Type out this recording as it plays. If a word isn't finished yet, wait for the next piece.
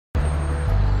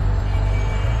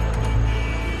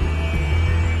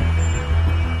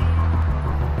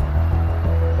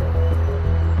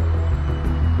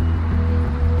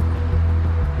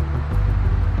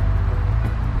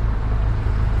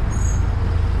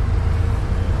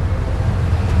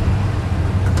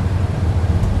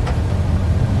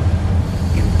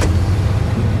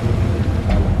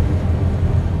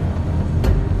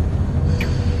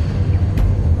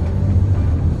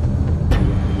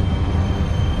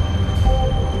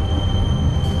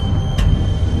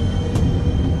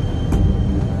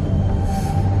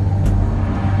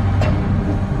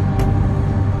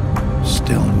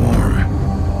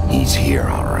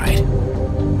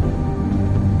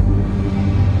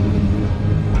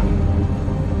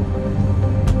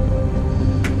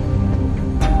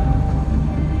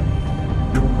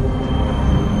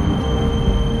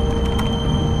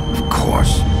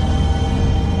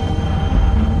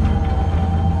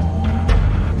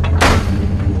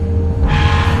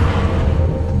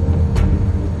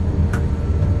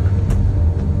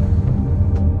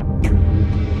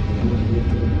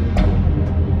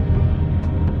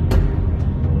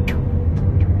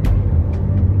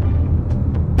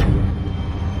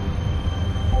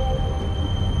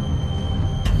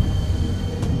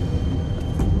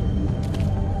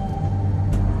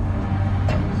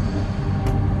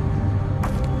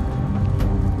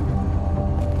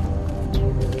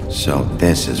So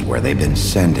this is where they've been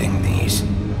sending these.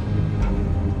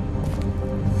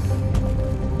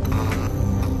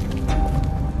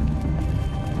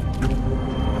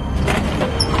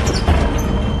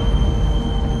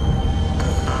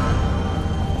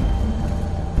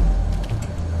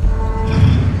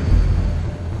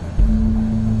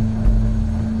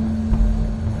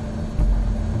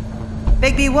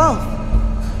 Bigby Wolf.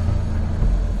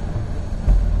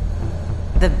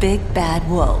 The big bad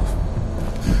wolf.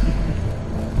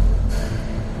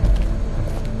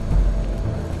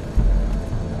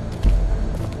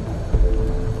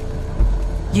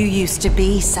 You used to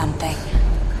be something.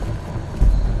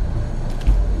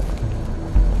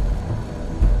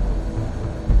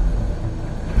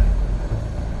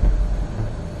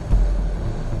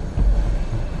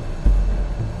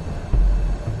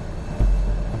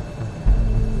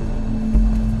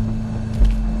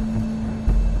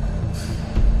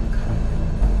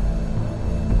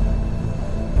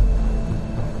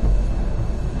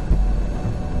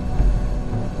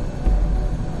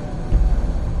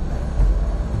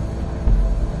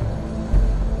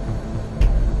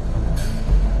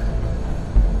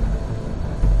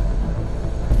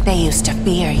 They used to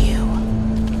fear you.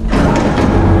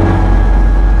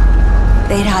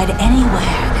 They'd hide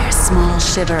anywhere their small,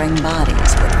 shivering bodies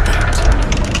would fit.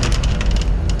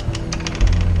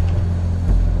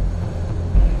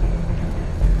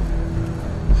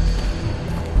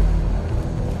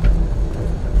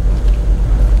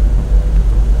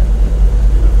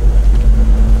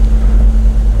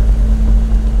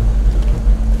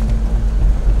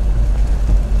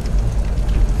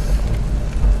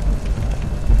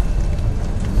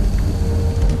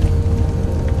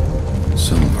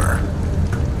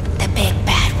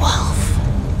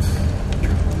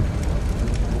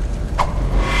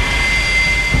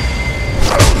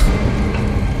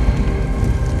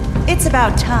 It's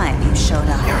about time you showed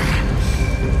up.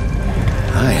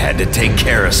 I had to take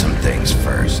care of some things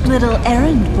first. Little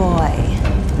errand boy.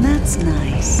 That's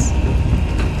nice.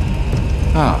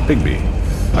 Ah, Bigby.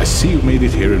 I see you made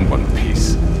it here in one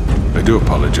piece. I do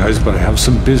apologize, but I have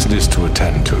some business to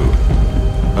attend to.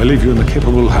 I leave you in the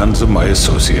capable hands of my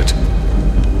associate.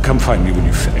 Come find me when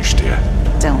you've finished, dear.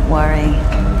 Don't worry.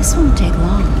 This won't take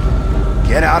long.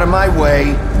 Get out of my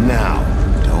way now.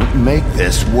 Don't make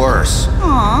this worse.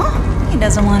 Aw, he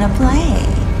doesn't want to play.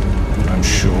 I'm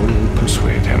sure you'll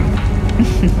persuade him.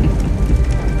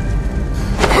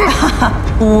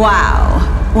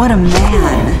 Wow, what a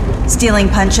man. Stealing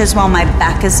punches while my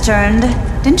back is turned?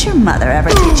 Didn't your mother ever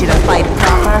teach you to fight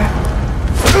proper?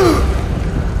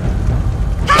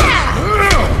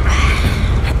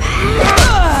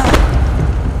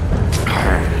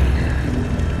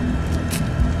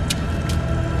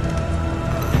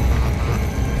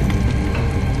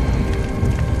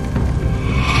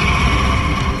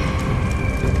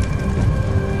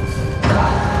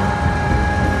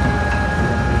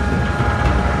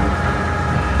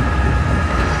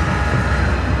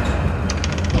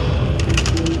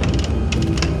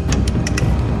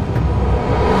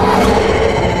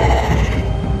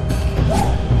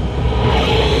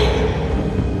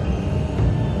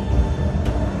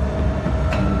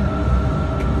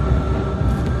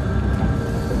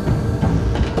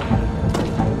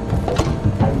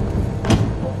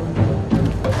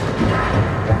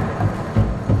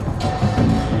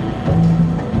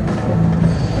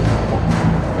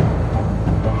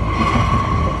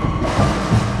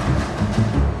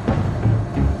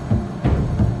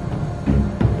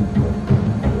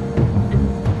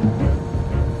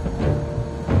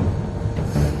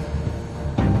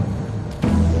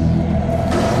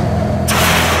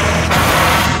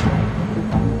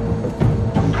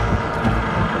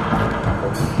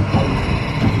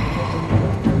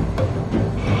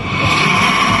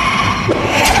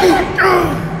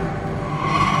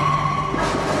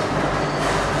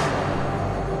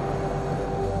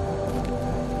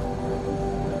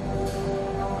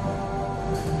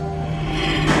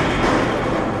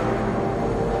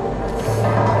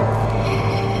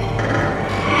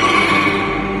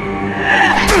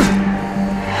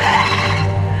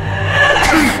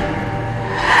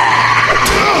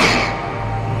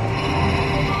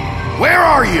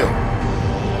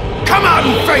 Come out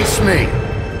and face me!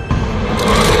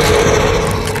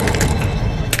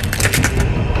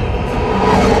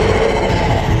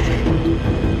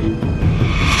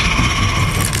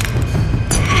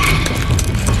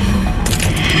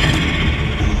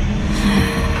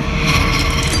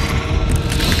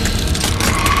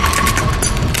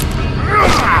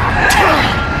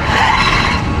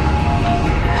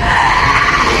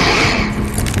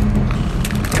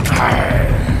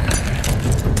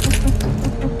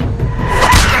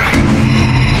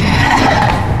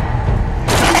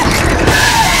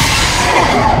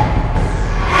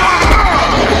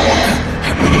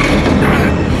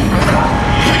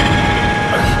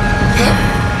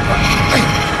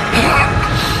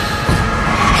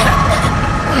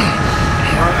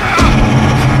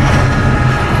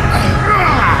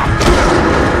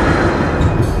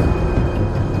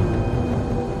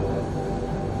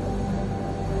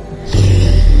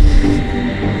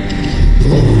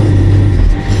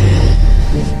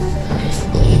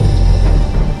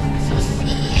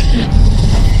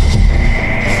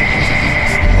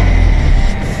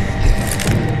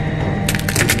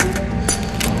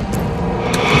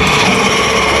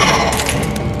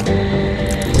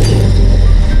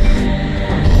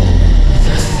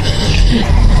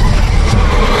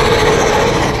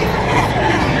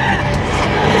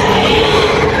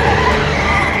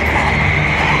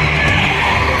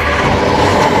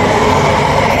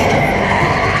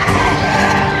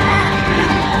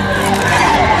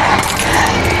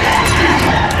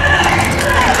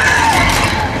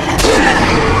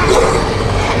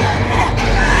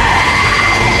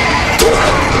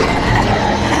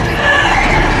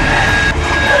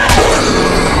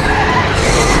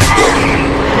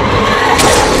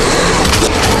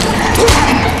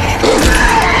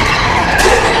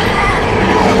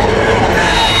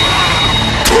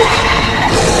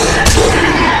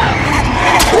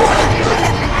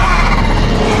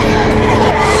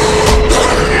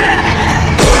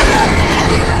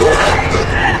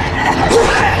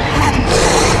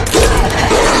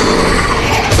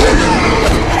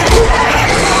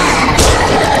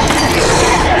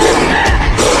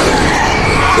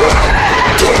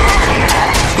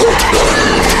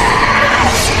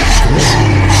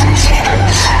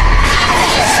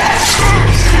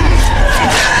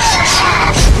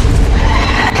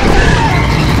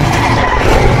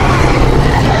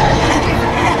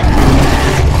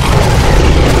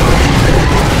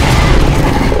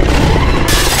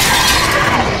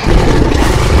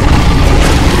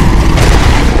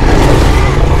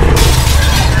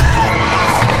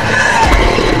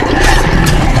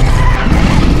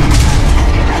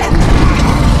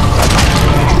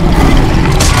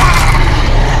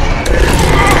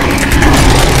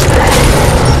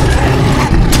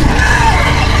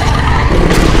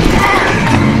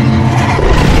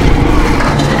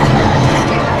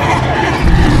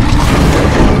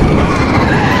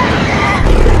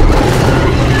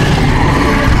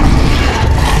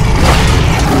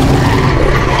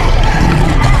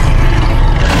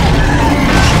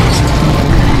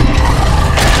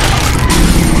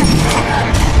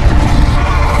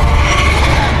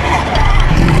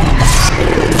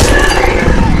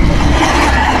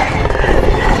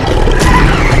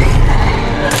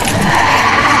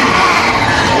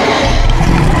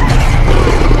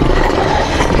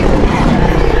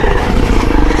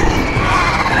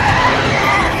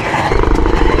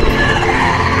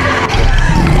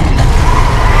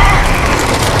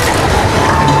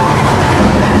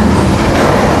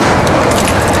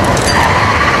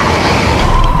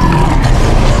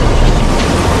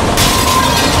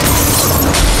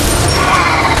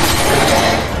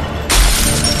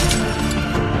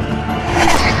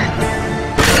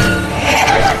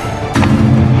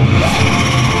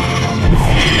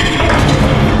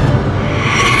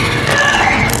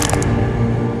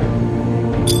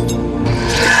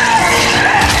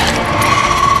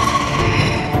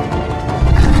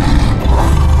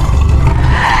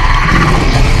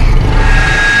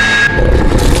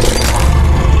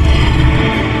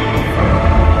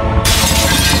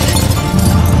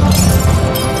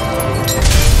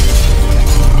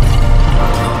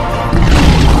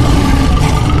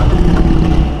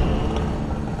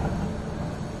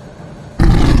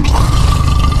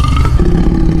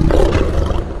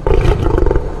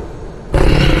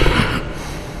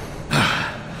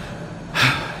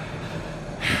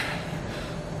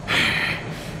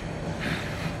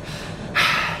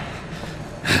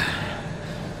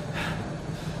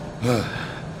 Hello,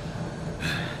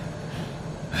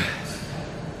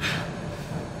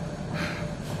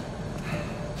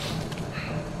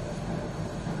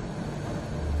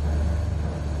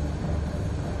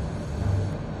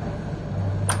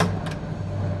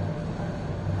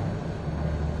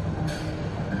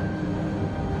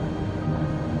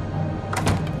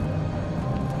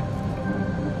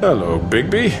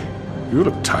 Bigby. You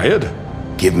look tired.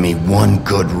 Give me one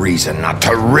good reason not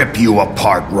to rip you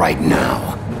apart right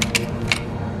now.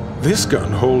 This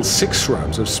gun holds 6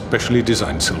 rounds of specially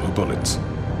designed silver bullets.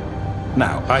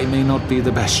 Now, I may not be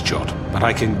the best shot, but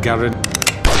I can guarantee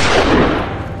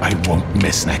I won't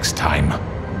miss next time.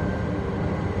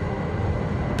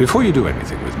 Before you do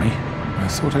anything with me, I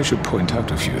thought I should point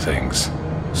out a few things.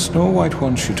 Snow White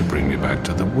wants you to bring me back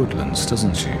to the woodlands,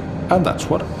 doesn't she? And that's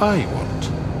what I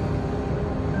want.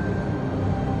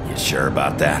 You sure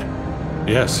about that?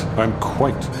 Yes, I'm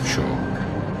quite sure.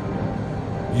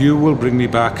 You will bring me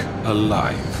back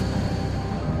alive.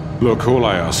 Look, all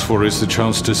I ask for is the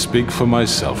chance to speak for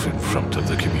myself in front of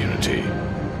the community.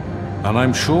 And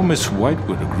I'm sure Miss White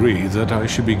would agree that I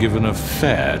should be given a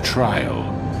fair trial.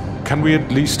 Can we at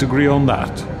least agree on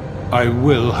that? I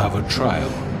will have a trial.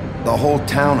 The whole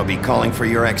town will be calling for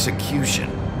your execution.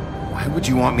 Why would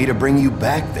you want me to bring you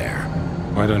back there?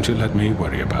 Why don't you let me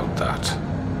worry about that?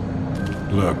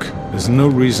 Look, there's no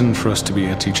reason for us to be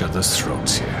at each other's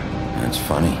throats here. That's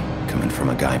funny, coming from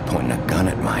a guy pointing a gun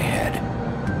at my head.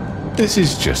 This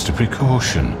is just a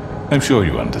precaution. I'm sure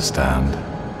you understand.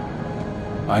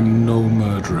 I'm no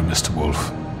murderer, Mr.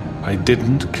 Wolf. I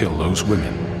didn't kill those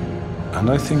women. And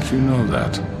I think you know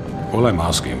that. All I'm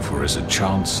asking for is a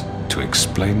chance to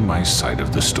explain my side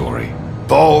of the story.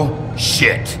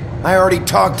 Bullshit! I already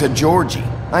talked to Georgie.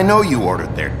 I know you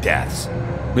ordered their deaths.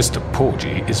 Mr.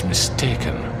 Porgy is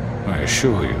mistaken, I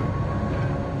assure you.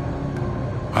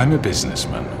 I'm a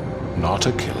businessman, not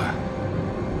a killer.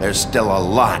 There's still a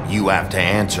lot you have to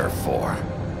answer for.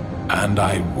 And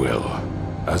I will,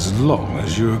 as long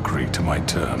as you agree to my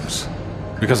terms.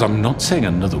 Because I'm not saying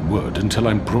another word until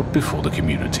I'm brought before the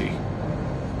community.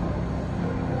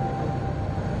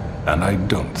 And I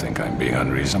don't think I'm being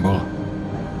unreasonable.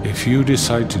 If you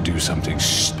decide to do something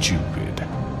stupid,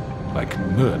 like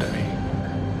murder me,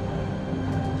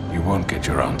 you won't get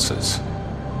your answers.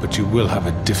 But you will have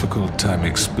a difficult time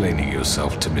explaining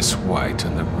yourself to Miss White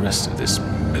and the rest of this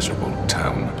miserable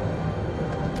town.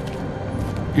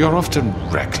 You're often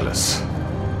reckless,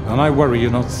 and I worry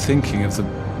you're not thinking of the...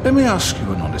 Let me ask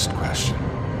you an honest question.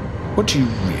 What do you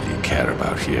really care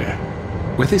about here?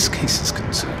 Where this case is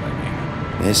concerned, I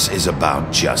mean. This is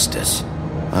about justice.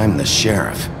 I'm the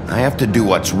sheriff. I have to do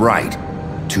what's right.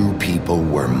 2 people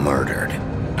were murdered.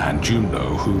 And you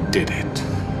know who did it.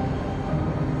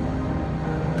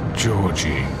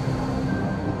 Georgie.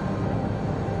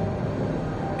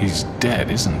 He's dead,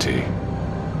 isn't he?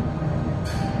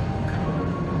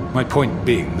 My point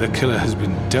being, the killer has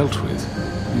been dealt with.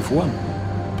 You've won.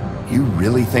 You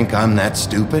really think I'm that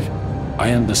stupid?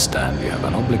 I understand you have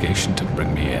an obligation to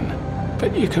bring me in,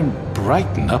 but you can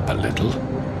brighten up a little.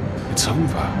 It's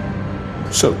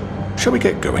over. So, shall we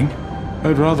get going?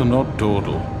 I'd rather not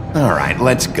dawdle. All right,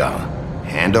 let's go.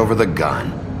 Hand over the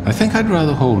gun. I think I'd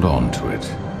rather hold on to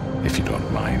it, if you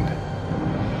don't mind.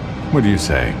 What do you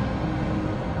say?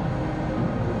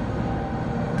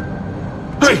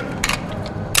 Hey!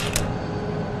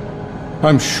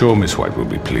 I'm sure Miss White will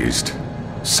be pleased.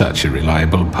 Such a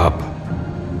reliable pup.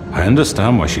 I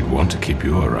understand why she'd want to keep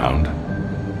you around.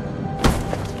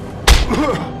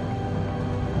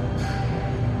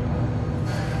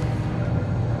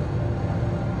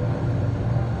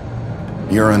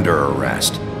 You're under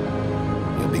arrest.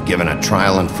 You'll be given a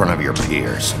trial in front of your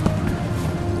peers.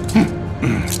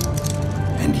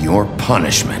 And your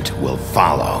punishment will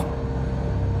follow.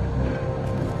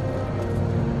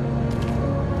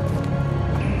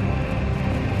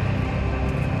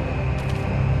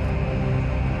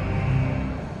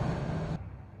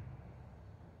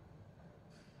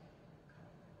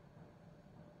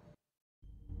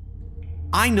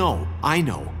 I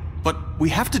know. But we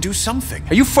have to do something.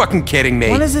 Are you fucking kidding me?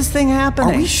 When is this thing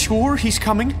happening? Are we sure he's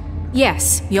coming?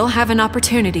 Yes, you'll have an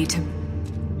opportunity to...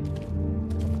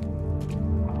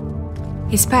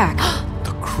 He's back.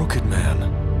 The Crooked Man.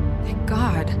 Thank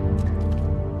God.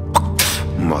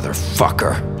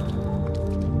 Motherfucker.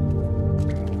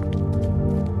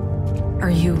 Are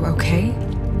you okay?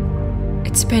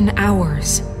 It's been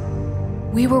hours.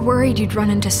 We were worried you'd run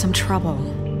into some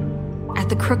trouble. At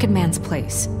the Crooked Man's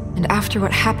place. And after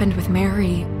what happened with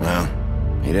Mary... Well,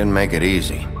 he didn't make it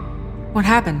easy. What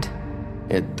happened?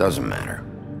 It doesn't matter.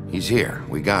 He's here.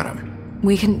 We got him.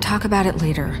 We can talk about it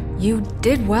later. You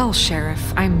did well,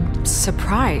 Sheriff. I'm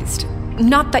surprised.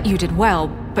 Not that you did well,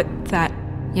 but that,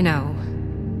 you know...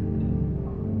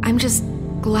 I'm just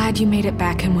glad you made it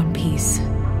back in one piece.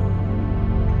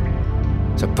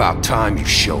 It's about time you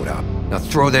showed up. Now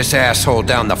throw this asshole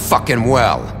down the fucking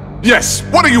well. Yes,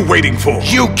 what are you waiting for?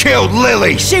 You killed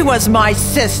Lily! She was my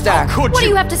sister! Could What you? do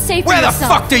you have to say for Where the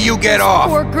yourself? fuck do you get off?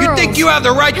 Poor You girls. think you have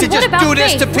the right to And what just about do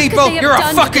this Faith? to What could people? they have You're a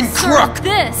done to fucking deserve crook!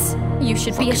 This. You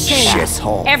should be ashamed.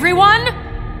 Shithole. Everyone,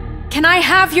 can I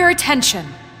have your attention?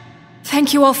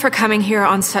 Thank you all for coming here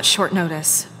on such short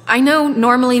notice. I know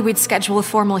normally we'd schedule a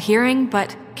formal hearing,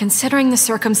 but considering the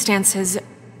circumstances,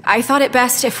 I thought it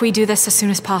best if we do this as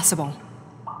soon as possible.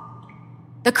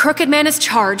 The Crooked Man is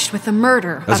charged with the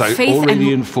murder As of I Faith already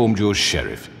and... informed your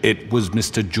sheriff, it was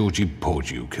Mr. Georgie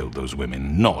Porgy who killed those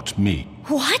women, not me.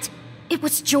 What? It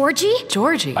was Georgie?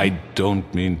 Georgie? I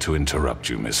don't mean to interrupt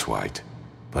you, Miss White,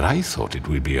 but I thought it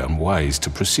would be unwise to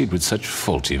proceed with such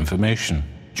faulty information.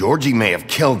 Georgie may have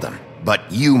killed them,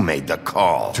 but you made the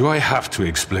call. Do I have to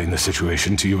explain the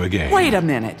situation to you again? Wait a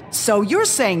minute. So you're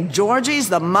saying Georgie's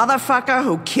the motherfucker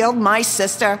who killed my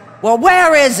sister? Well,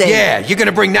 where is he? Yeah, you're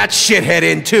gonna bring that shithead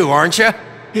in too, aren't you?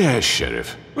 Yes,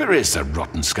 Sheriff. Where is that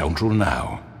rotten scoundrel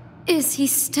now? Is he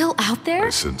still out there? I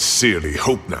sincerely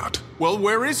hope not. Well,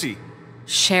 where is he?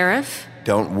 Sheriff?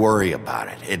 Don't worry about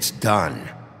it. It's done.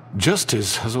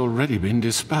 Justice has already been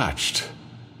dispatched.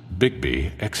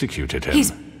 Bigby executed him.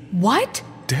 He's... what?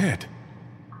 Dead.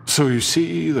 So you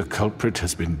see, the culprit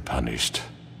has been punished.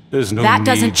 There's no That need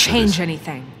doesn't for change this.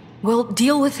 anything. We'll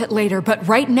deal with it later, but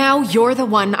right now, you're the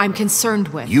one I'm concerned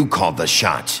with. You called the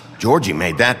shots. Georgie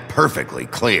made that perfectly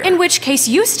clear. In which case,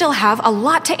 you still have a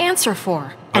lot to answer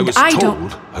for. I And was I told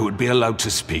don't... I would be allowed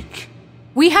to speak.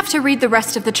 We have to read the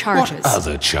rest of the charges. What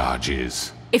other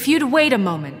charges? If you'd wait a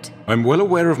moment. I'm well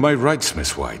aware of my rights,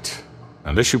 Miss White.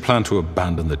 Unless you plan to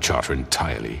abandon the charter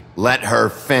entirely. Let her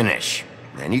finish.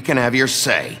 Then you can have your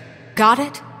say. Got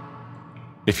it?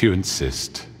 If you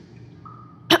insist.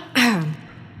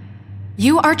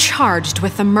 You are charged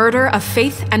with the murder of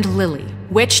Faith and Lily,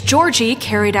 which Georgie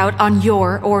carried out on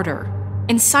your order,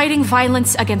 inciting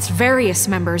violence against various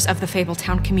members of the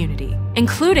Fabletown community,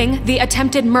 including the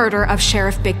attempted murder of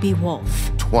Sheriff Bigby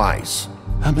Wolf. Twice.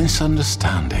 A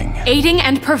misunderstanding. Aiding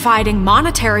and providing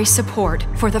monetary support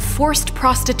for the forced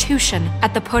prostitution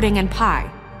at the Pudding and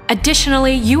Pie.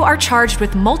 Additionally, you are charged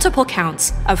with multiple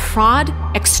counts of fraud,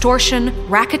 extortion,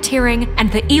 racketeering,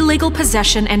 and the illegal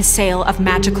possession and sale of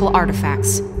magical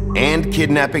artifacts. And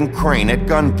kidnapping Crane at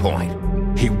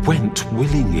gunpoint. He went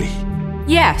willingly.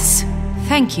 Yes,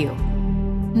 thank you.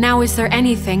 Now, is there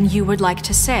anything you would like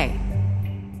to say?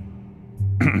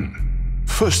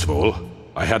 First of all,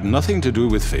 I had nothing to do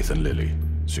with Faith and Lily,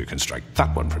 so you can strike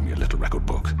that one from your little record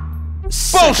book.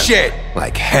 Bullshit!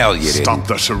 Like hell you didn't. Stop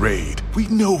the charade. We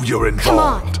know you're Come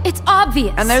involved. on, it's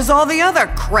obvious. And there's all the other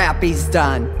crap he's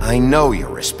done. I know you're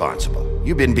responsible.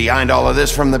 You've been behind all of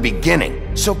this from the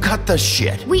beginning. So cut the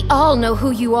shit. We all know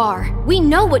who you are. We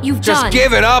know what you've Just done.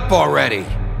 give it up already.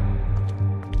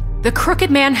 The Crooked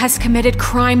Man has committed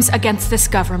crimes against this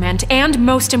government and,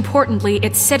 most importantly,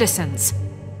 its citizens.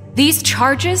 These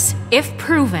charges, if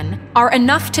proven, are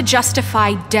enough to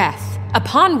justify death,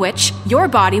 upon which your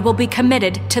body will be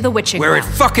committed to the witching Where it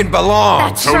well. fucking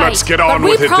belongs. That's So right. let's get But on we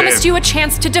with it promised then. you a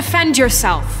chance to defend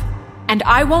yourself, and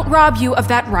I won't rob you of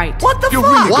that right. What the You're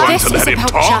fuck? really going This to is let him about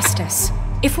talk? justice.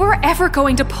 If we're ever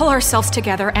going to pull ourselves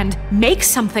together and make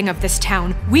something of this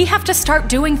town, we have to start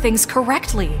doing things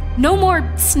correctly. No more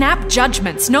snap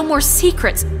judgments, no more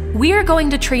secrets. We are going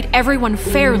to treat everyone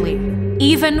fairly,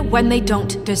 even when they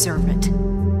don't deserve it.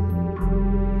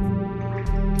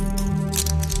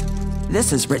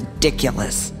 This is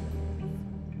ridiculous.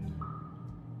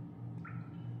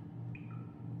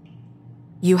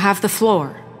 You have the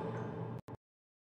floor.